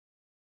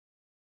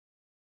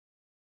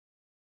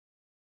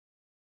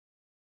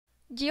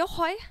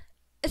Yohoi,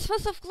 es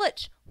was auf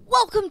Glitch.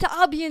 Welcome to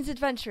Abian's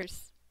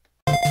Adventures.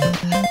 If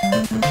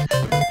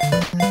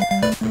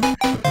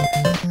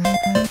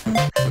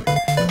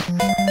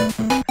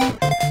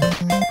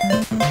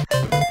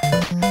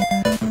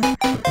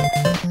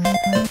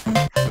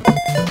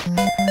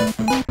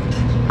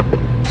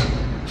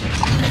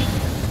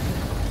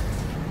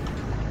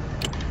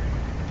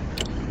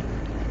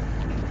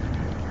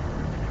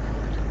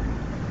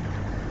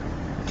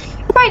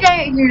I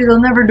die out here,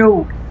 they'll never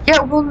know.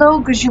 Yeah, we'll know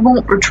because you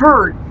won't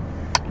return.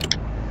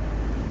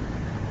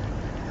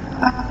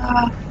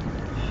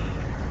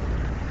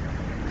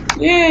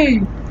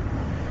 Yay!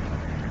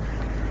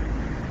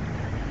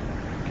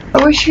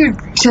 I wish you'd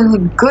bring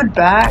something good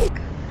back.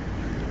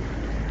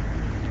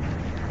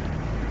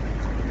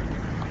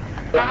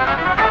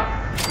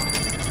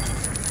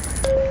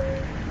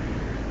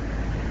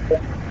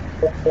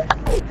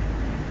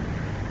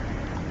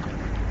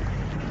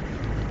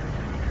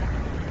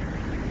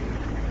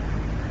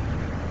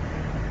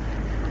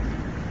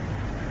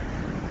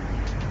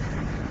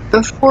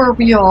 Before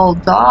we all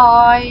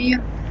die.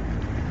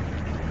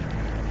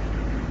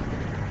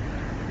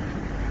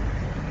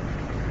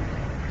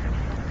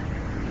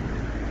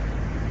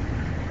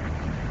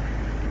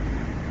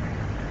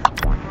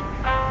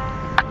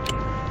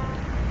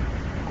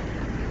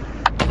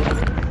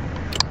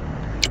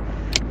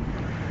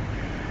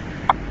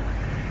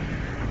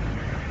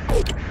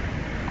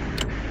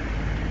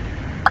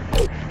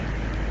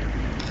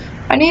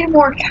 I need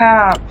more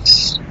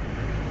caps.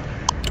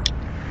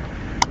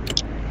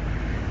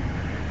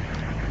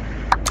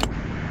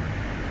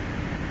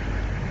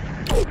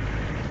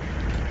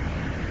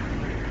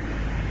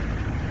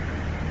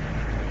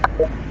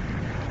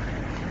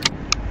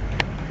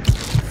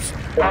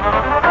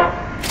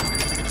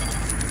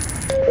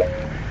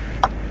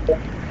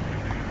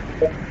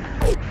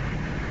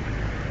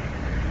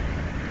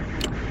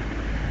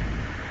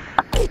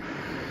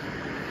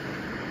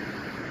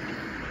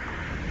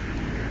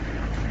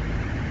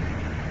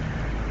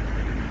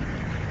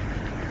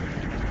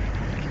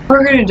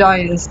 We're gonna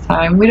die this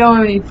time. We don't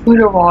have any food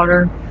or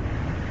water.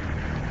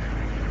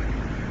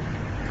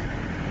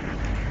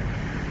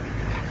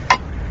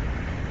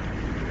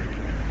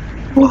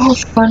 Oh,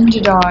 fun to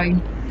die.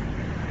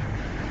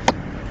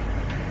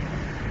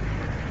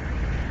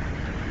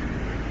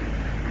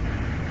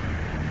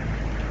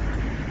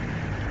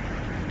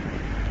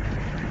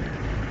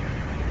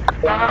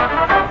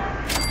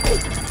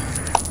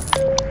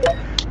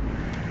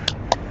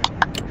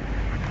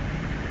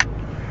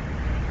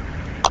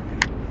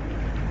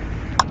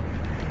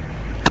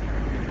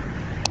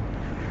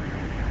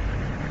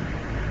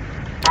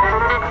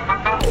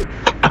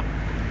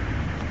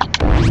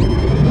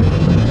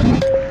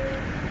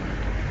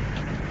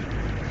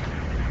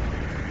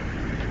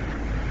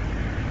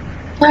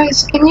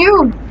 Guys, can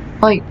you,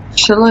 like,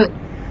 chill it?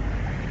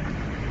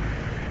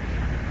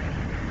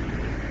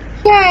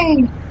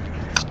 Yay!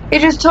 It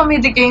just told me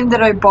the game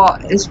that I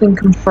bought has been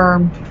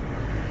confirmed.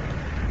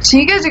 So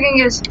you guys are gonna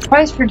get a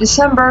surprise for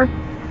December.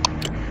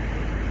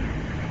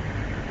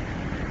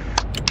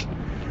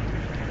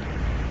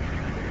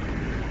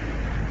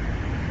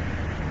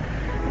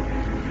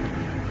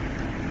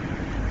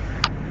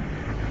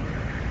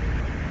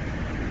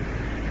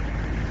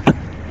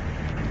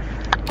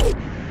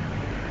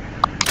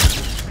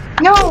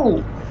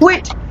 No!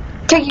 Quit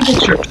taking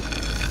pictures.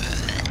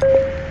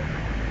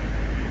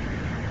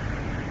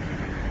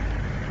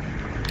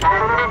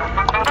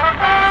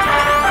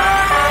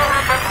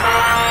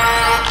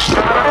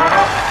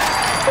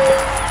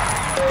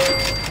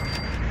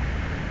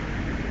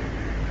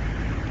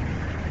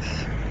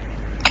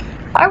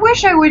 I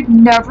wish I would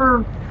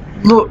never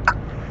look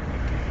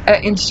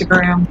at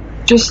Instagram.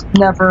 Just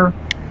never.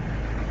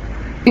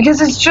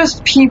 Because it's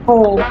just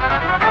people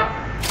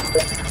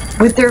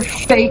with their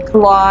fake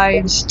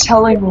lives,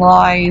 telling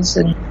lies,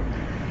 and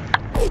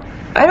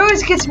it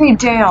always gets me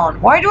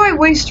down. Why do I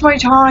waste my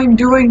time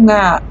doing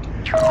that?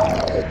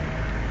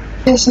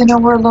 Yes, I know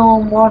we're low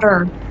on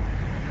water.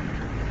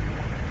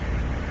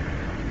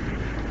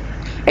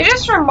 It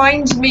just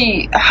reminds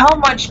me how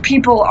much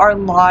people are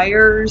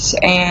liars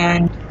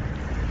and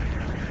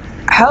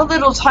how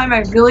little time I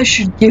really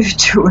should give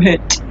to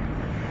it.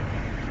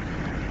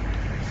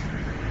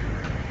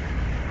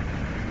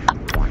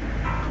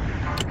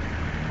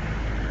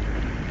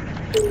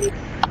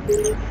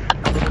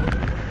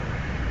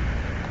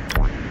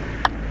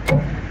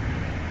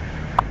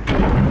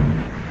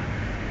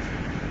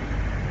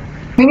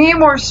 We need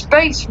more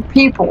space for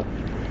people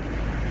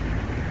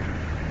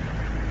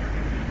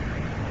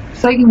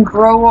so they can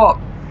grow up.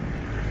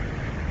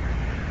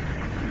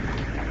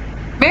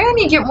 Maybe I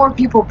need to get more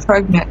people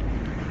pregnant.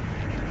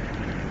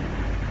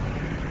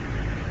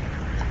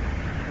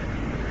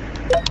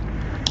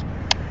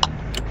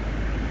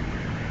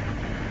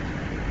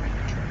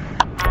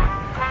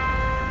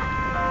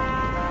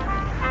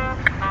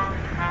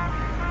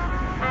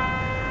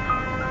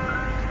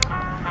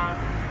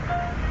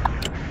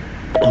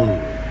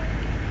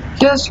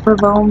 Just for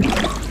bones.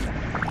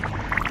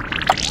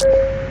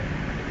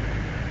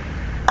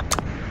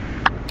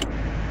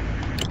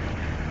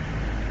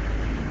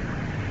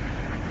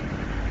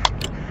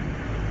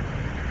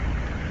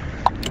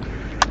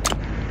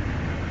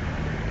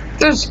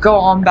 just go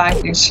on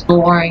back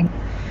exploring.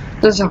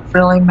 Doesn't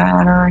really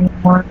matter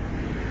anymore.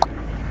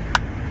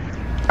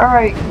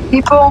 Alright,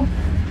 people.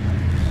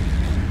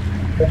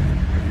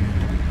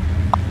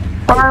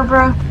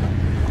 Barbara.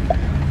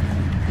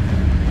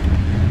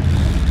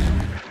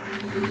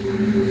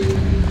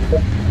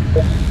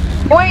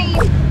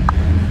 Wayne.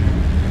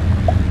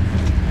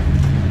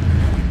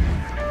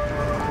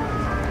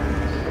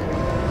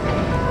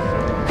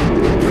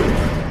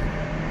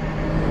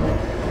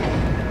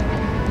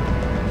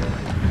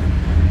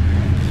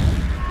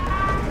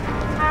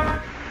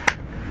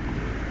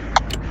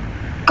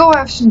 Go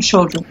have some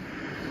children.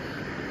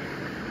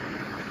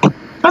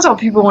 That's all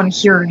people want to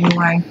hear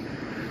anyway.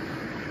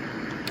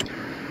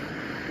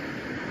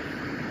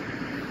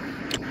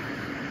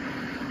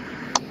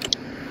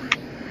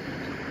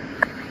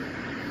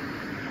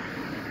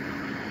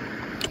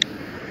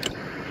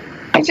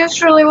 I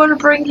just really want to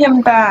bring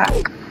him back.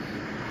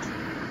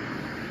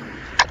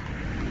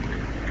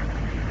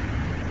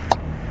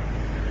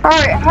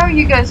 Alright, how are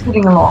you guys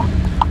getting along?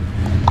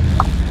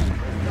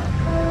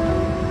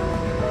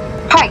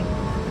 Hi.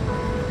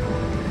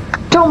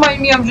 Don't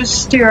mind me, I'm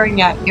just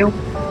staring at you.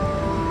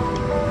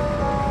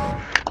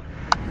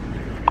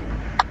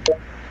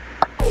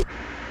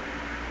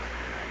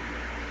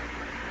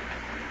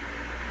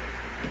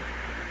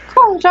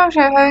 Call the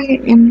doctor, I'm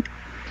having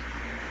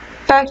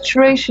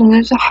infatuation.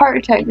 There's a heart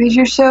attack because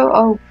you're so...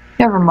 Oh,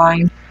 never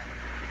mind.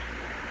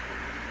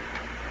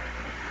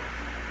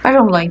 I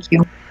don't like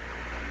you.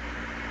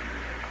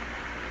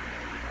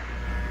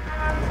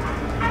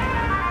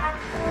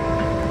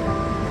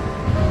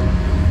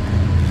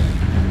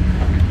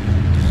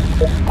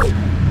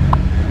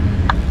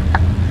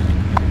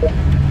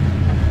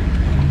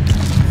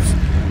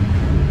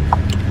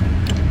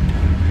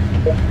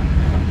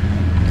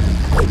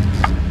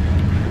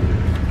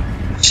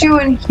 You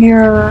in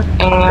here,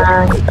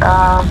 and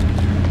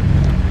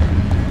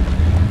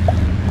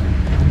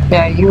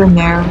yeah, you in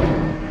there.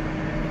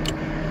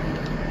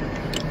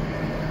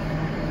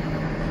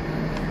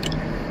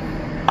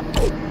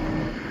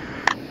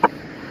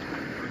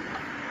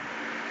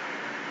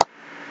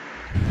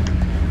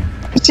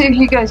 Let's see if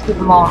you guys get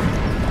along.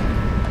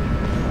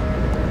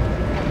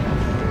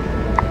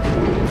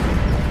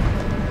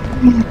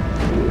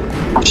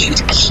 Oh,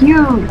 she's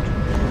cute.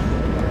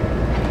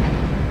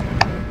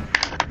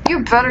 You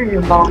better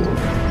get along.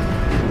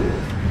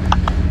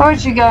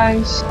 Alright, you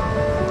guys.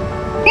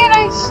 Be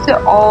nice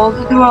to all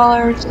the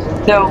dwellers.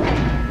 No.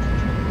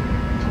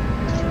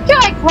 You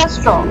like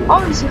cholesterol.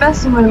 Always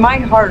messing with my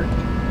heart.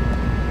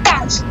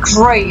 That's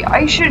great.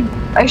 I should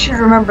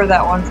remember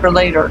that one for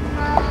later.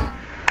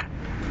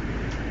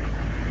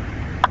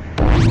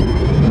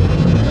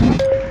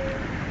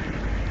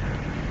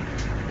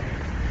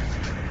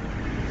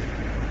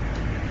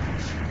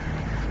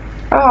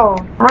 Oh,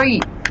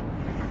 right.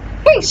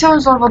 Hey,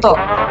 someone's leveled up.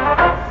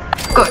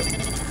 Good.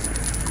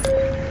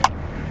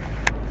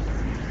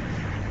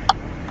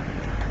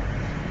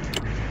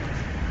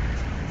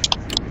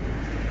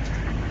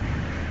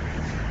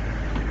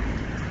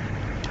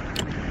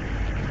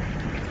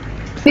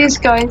 These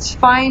guys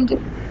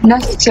find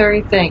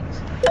necessary things.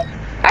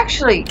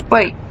 Actually,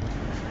 wait.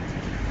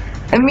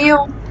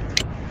 Emil,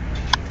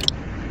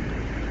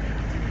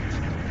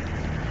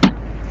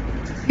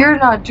 you're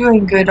not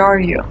doing good, are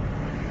you?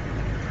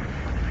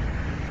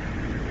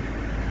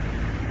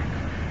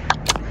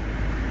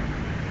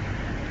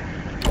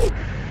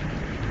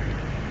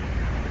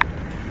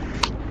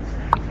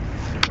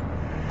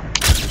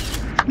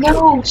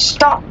 No,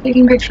 stop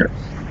taking pictures.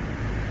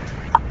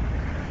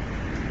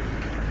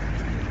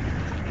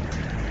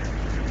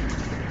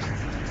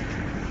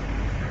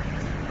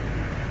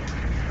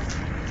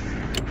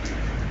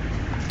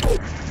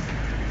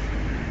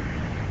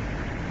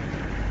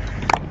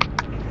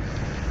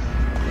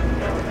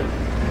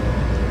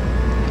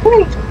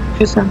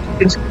 Just have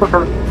to use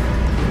quicker.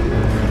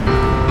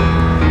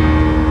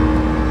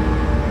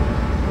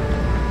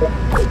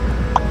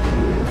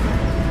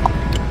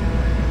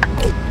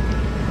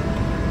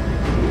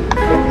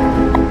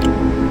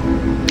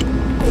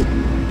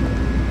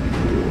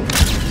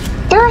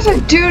 There's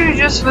a dude who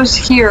just was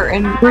here,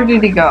 and where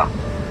did he go?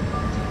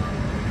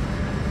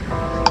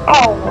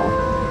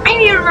 Oh, I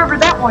need to remember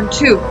that one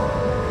too.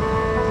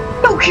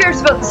 Who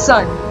cares about the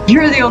sun?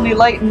 You're the only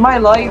light in my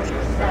life.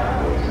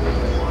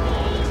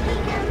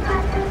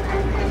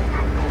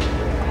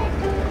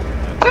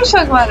 I'm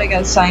so glad I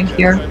got signed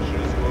here.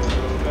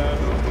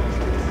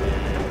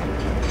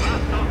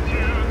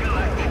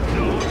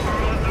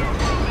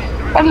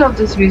 I love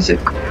this music.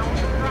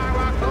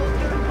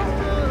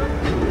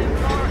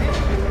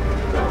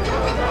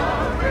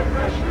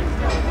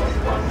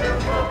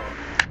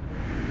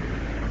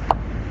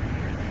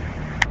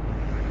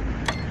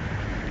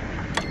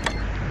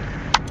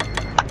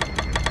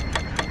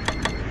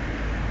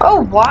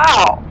 Oh,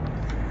 wow.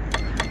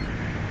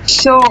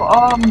 So,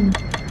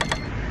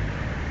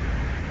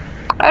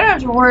 I don't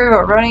have to worry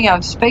about running out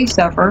of space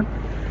ever.